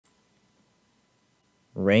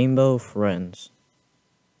Rainbow Friends.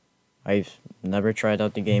 I've never tried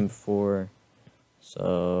out the game before,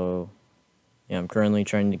 so yeah, I'm currently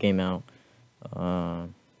trying the game out.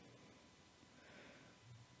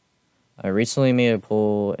 I recently made a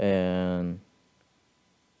poll and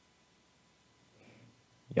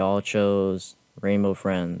y'all chose Rainbow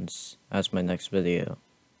Friends as my next video.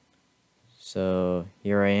 So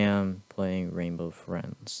here I am playing Rainbow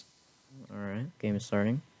Friends. Alright, game is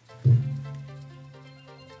starting.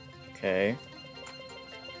 Okay.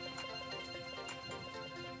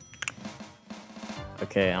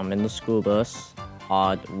 Okay, I'm in the school bus.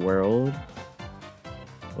 Odd world.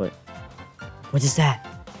 What? What is that?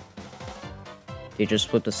 They just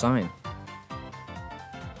flipped a sign.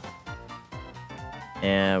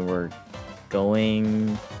 And we're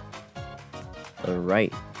going to the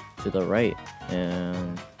right,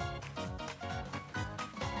 and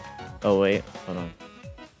oh wait, hold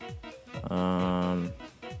on.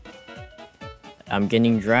 I'm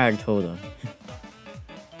getting dragged, hold on.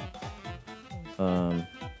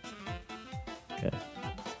 Okay.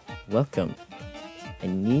 Welcome. I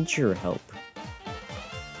need your help.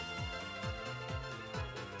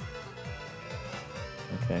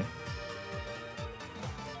 Okay.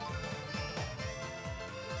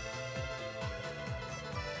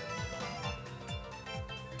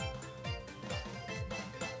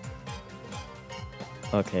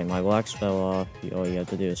 Okay, my blocks fell off. All you have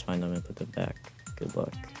to do is find them and put them back. Good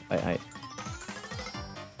luck. Oh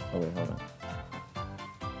wait, hold on.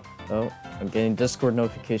 Oh, I'm getting Discord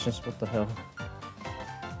notifications. What the hell?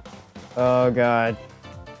 Oh god.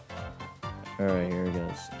 Alright, here it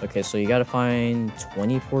goes. Okay, so you gotta find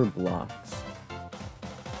 24 blocks.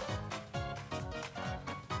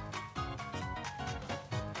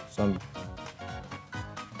 So I'm...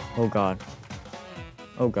 Oh god.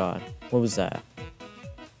 Oh god. What was that?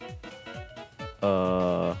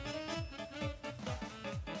 God,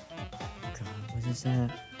 what is that?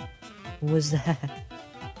 What was that?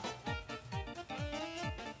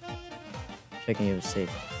 Checking if it's safe.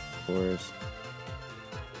 Of course.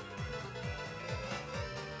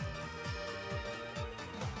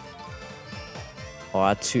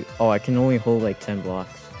 Oh, I can only hold like 10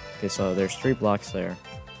 blocks. Okay, so there's 3 blocks there.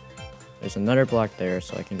 There's another block there,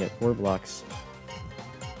 so I can get 4 blocks.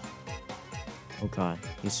 Oh god,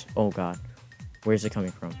 oh god. Where's it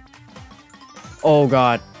coming from? Oh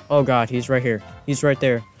god, he's right here. He's right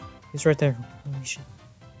there. He's right there. Holy shit.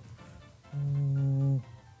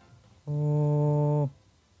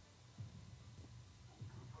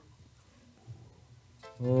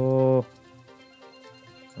 Oh.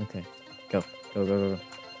 Okay, go.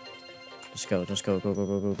 Just go. Go.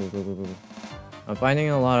 I'm finding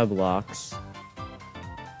a lot of blocks,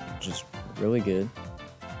 which is really good.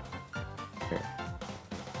 Here.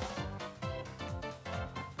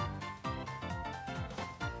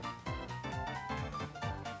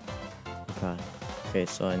 Okay,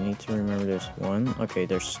 so I need to remember there's 1. Okay,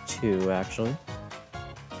 there's 2 actually.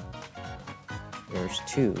 There's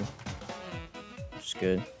 2, which is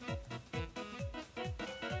good.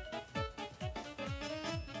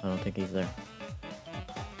 I don't think he's there.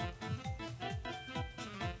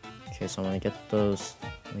 Okay, so I'm gonna get those.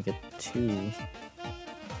 I'm gonna get 2.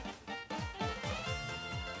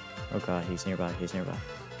 Oh god, he's nearby. He's nearby.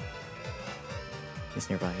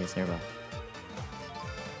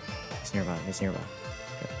 Okay.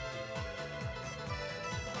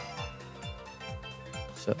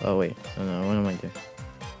 So, oh wait, no, what am I doing?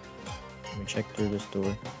 Let me check through this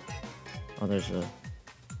door. Oh,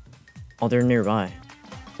 oh, they're nearby.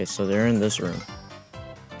 Okay, so they're in this room.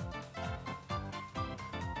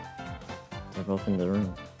 They're both in the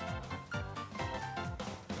room.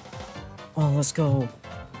 Oh, let's go.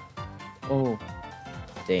 Oh,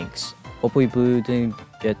 thanks. Hopefully Blue didn't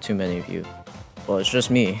get too many of you. Well, it's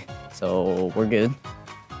just me, so we're good.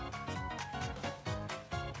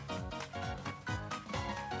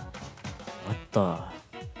 What the?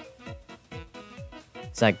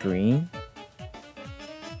 Is that green?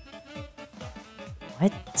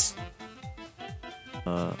 What?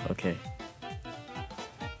 Okay.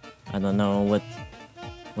 I don't know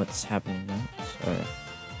what's happening next. Alright.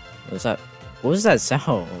 What was that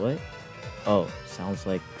sound? What? Oh, sounds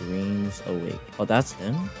like Green's awake. Oh, that's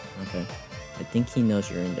him? Okay. I think he knows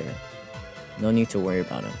you're in there. No need to worry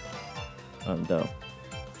about him. Though.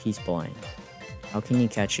 He's blind. How can he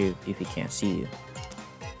catch you if he can't see you?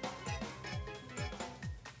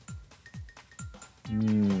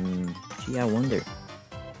 Gee, I wonder.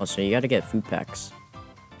 Oh, so you gotta get food packs.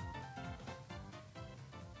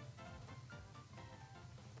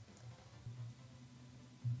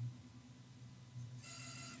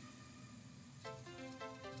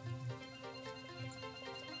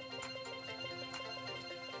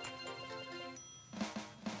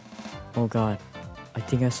 Oh god. I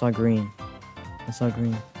think I saw green. I saw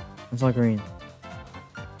green. I saw green.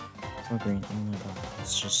 I saw green. Oh my god.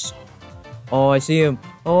 It's just so... Oh, I see him.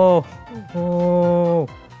 Oh. Oh.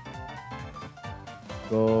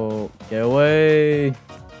 Go. Get away. I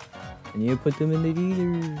need to put them in the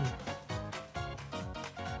leader.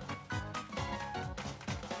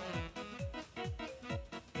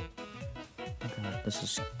 Oh god.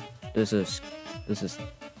 This is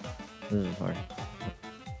hard.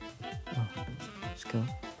 Oh, let's go.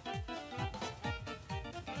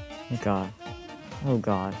 Oh god. Oh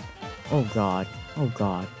god. Oh god. Oh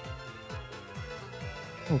god.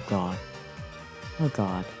 Oh god. Oh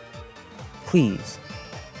god. Please.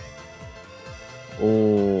 Oh,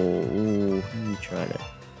 ooh, he tried it.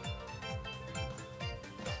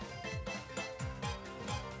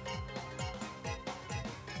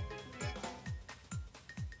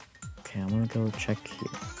 Okay, I'm gonna go check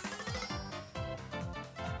here.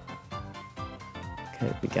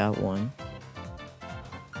 Okay, we got one.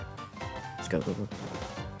 Let's go, go, go.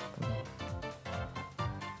 Go.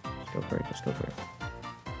 Let's go for it, just go for it.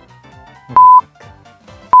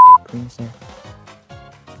 Oh, green's there.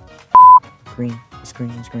 Green, it's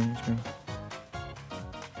green, it's green, it's green.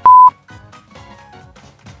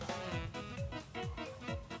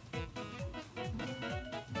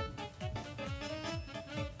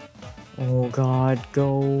 Oh god,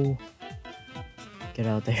 go. Get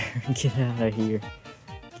out there, get out of here.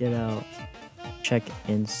 Get out. Check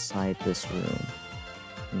inside this room.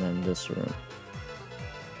 And then this room.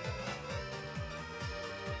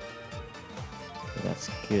 Okay, that's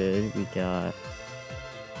good. We got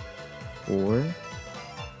 4.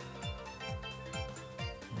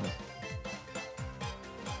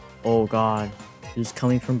 Oh god. He was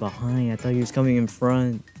coming from behind. I thought he was coming in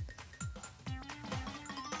front.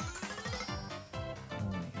 Oh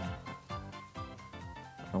my god.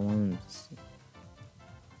 I want him to see.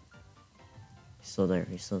 He's still there.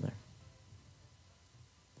 He's still there.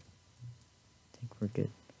 I think we're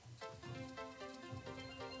good.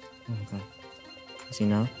 Oh my god. Does he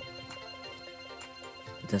know?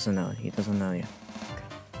 He doesn't know. He doesn't know yet. Okay.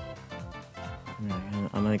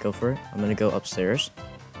 I'm gonna go for it. I'm gonna go upstairs.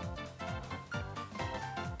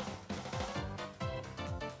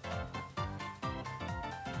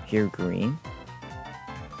 Here, green.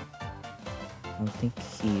 I don't think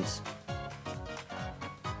he's...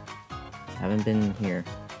 Haven't been here.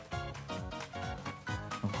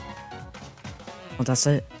 Oh. Oh, that's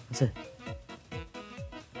it. That's it.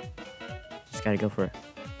 Just gotta go for it.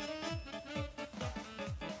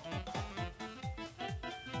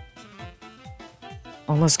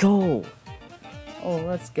 Oh, let's go! Oh,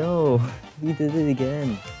 let's go! We did it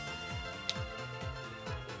again.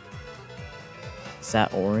 Is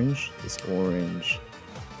that orange? It's orange.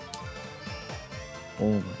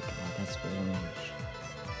 Oh my god, that's orange.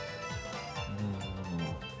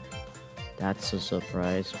 Oh, that's a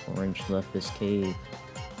surprise. Orange left this cave.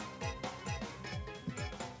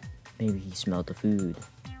 Maybe he smelled the food.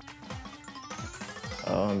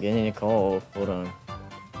 Oh, I'm getting a call. Hold on.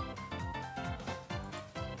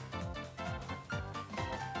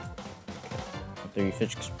 After you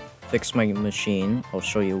fix my machine, I'll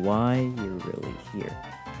show you why you're really here.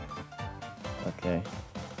 Okay.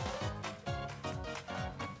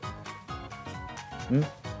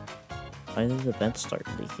 Why did the vents start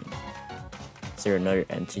leaking? Is there another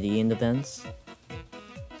entity in the vents?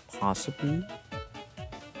 Possibly?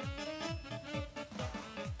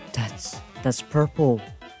 That's purple.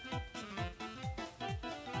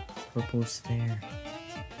 Purple's there.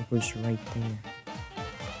 Purple's right there.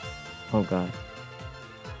 Oh god.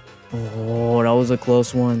 Oh, that was a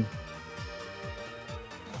close one.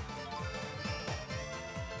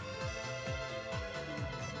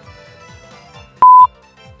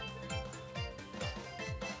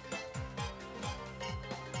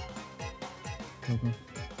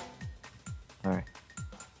 Alright.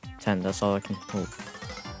 10, that's all I can hold.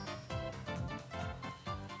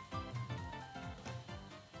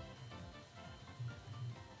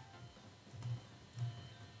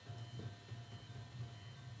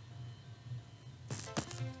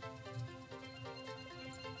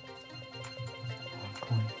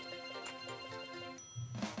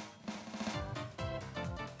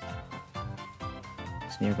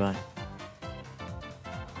 It's nearby.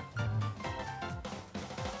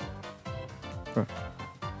 Bro.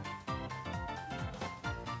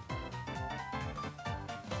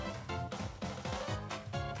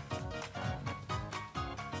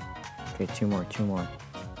 Okay, two more.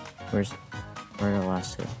 Where are the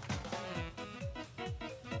last 2?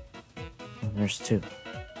 Oh, there's 2.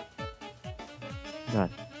 God.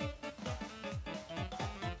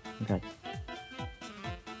 Okay.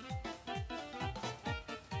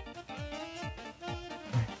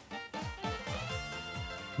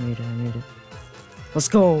 I made it. Let's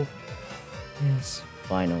go! Yes.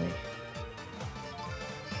 Finally.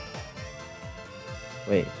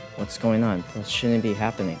 Wait, what's going on? That shouldn't be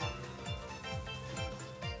happening.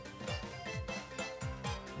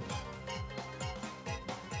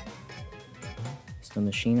 Is the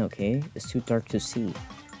machine okay? It's too dark to see.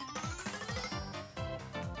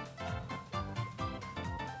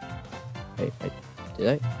 Wait,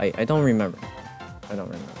 did I? I don't remember. I don't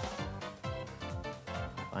remember.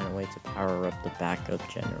 Find a way to power up the backup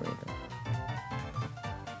generator.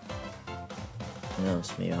 Who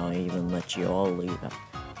knows, maybe I'll even let you all leave out.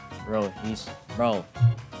 Bro,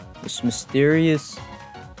 this mysterious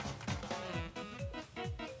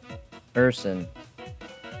person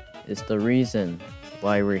is the reason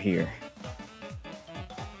why we're here.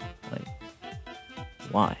 Like,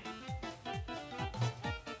 why?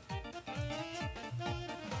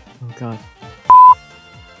 Oh god.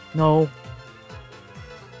 No.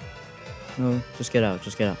 No, just get out,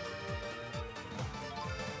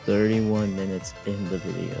 31 minutes in the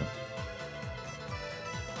video.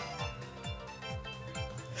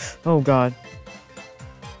 Oh god.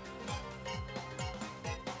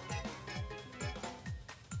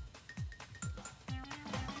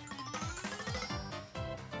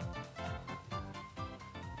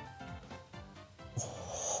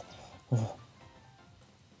 Oh.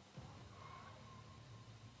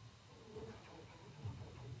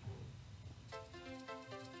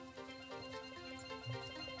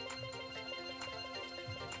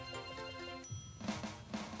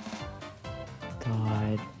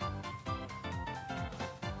 God.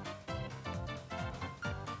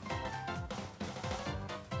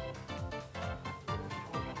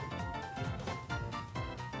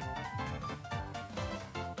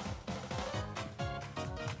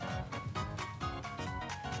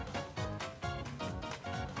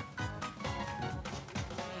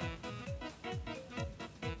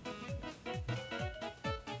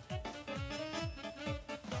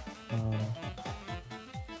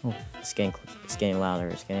 Oh, it's getting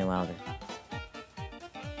louder.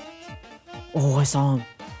 Oh, I saw him.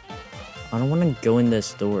 I don't want to go in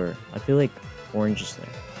this door. I feel like Orange is there.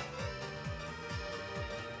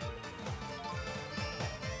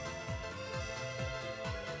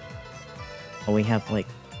 Oh, we have like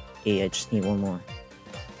 8. I just need one more.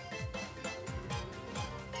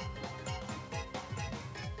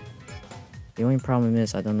 The only problem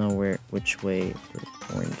is I don't know which way did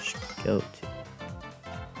Orange go to.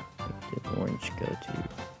 Like, did Orange go to here?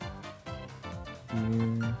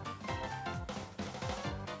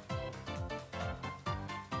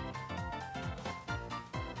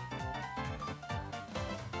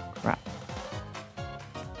 Crap.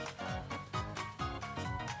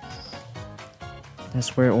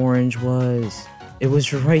 That's where Orange was. It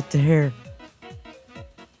was right there.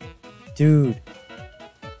 Dude.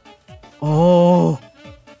 Oh,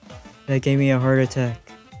 that gave me a heart attack.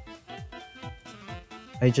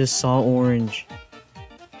 I just saw Orange.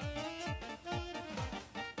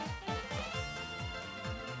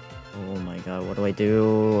 Oh my god, what do I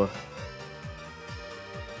do?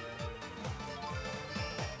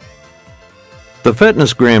 The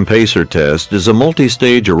Fitness Gram Pacer test is a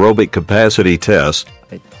multi-stage aerobic capacity test.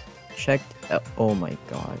 I checked. Oh my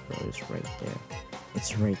god, bro, it's right there.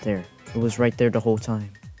 It's right there. It was right there the whole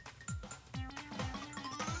time.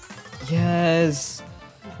 Yes!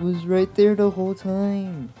 It was right there the whole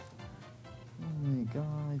time. Oh my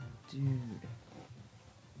god, dude.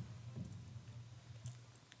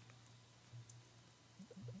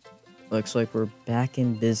 Looks like we're back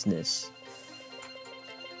in business.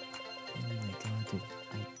 Oh my god, dude.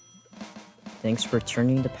 Thanks for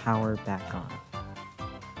turning the power back on.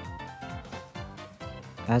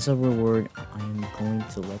 As a reward, I am going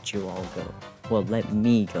to let you all go. Well, let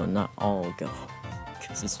me go, not all go.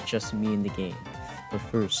 Because it's just me in the game. But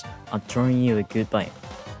first, I'm throwing you a goodbye.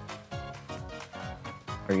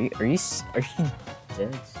 Are you dead serious,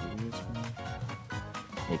 man?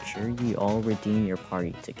 Make sure you all redeem your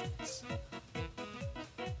party tickets.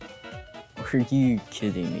 Are you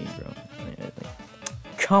kidding me, bro?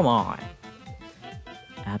 Like, come on.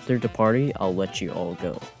 After the party, I'll let you all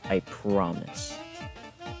go. I promise.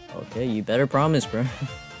 Okay, you better promise, bro.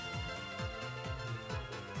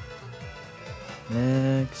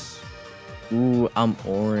 Next. Ooh, I'm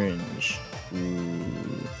orange. Ooh.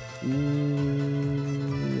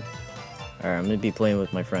 Alright, I'm gonna be playing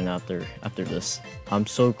with my friend after this. I'm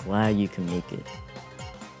so glad you can make it.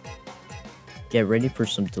 Get ready for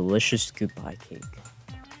some delicious goodbye cake.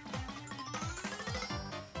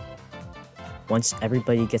 Once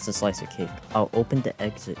everybody gets a slice of cake, I'll open the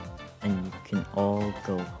exit and you can all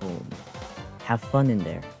go home. Have fun in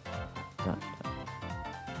there. Dot, dot.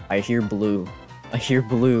 I hear blue. I hear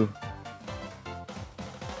blue.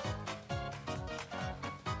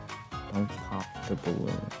 Don't pop the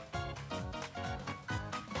balloon.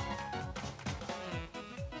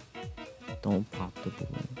 Don't pop the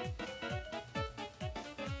balloon.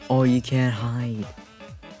 Oh, you can't hide.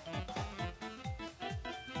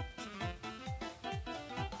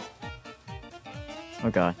 Oh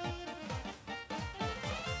god.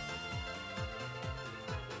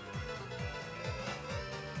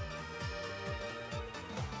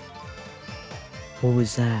 What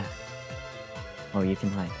was that? Oh, you can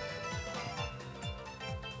hide.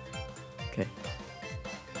 Okay.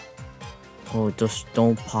 Oh, just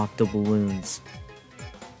don't pop the balloons.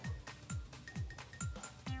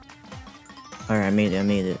 Alright, I made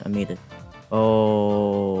it.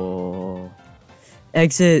 Oh.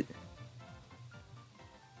 Exit!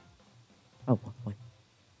 Oh, what?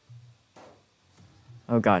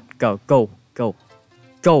 Oh god, go. Go! Go!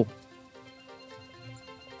 Go!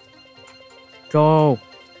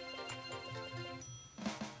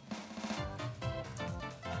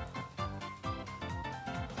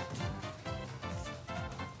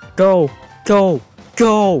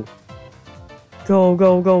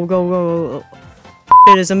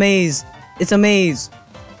 It is a maze! It's a maze!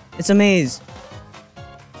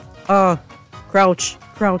 Crouch!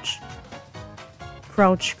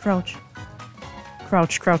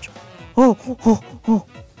 Oh!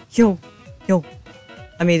 Yo!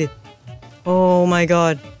 I made it! Oh my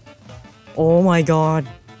god! Oh!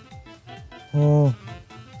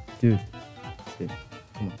 Dude,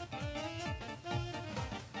 come on.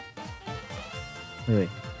 Wait.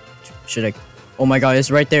 Should I? Oh my god, it's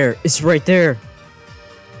right there!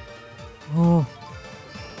 Oh.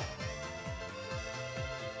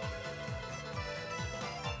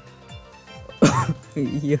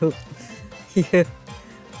 Yo. Yeah.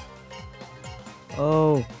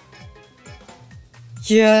 Oh.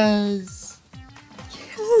 Yes!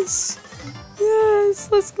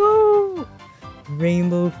 Let's go!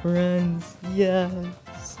 Rainbow friends,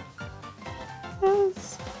 yes!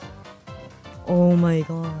 Oh my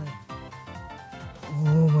god.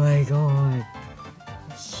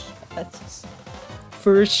 Yes!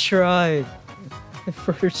 First try!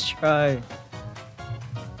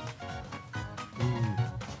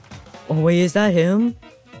 Oh wait, is that him?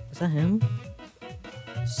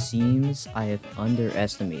 Seems I have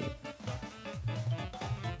underestimated.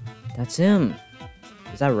 That's him!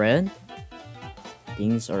 Is that red?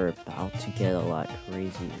 Things are about to get a lot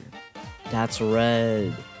crazier. That's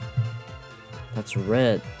red! I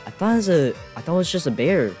thought it was just a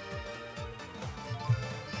bear.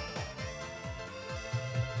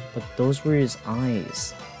 But those were his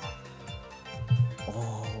eyes.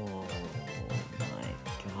 Oh my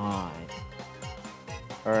god.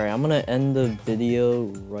 Alright, I'm gonna end the video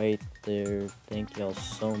right there. Thank y'all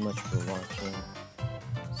so much for watching.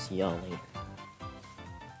 See y'all later.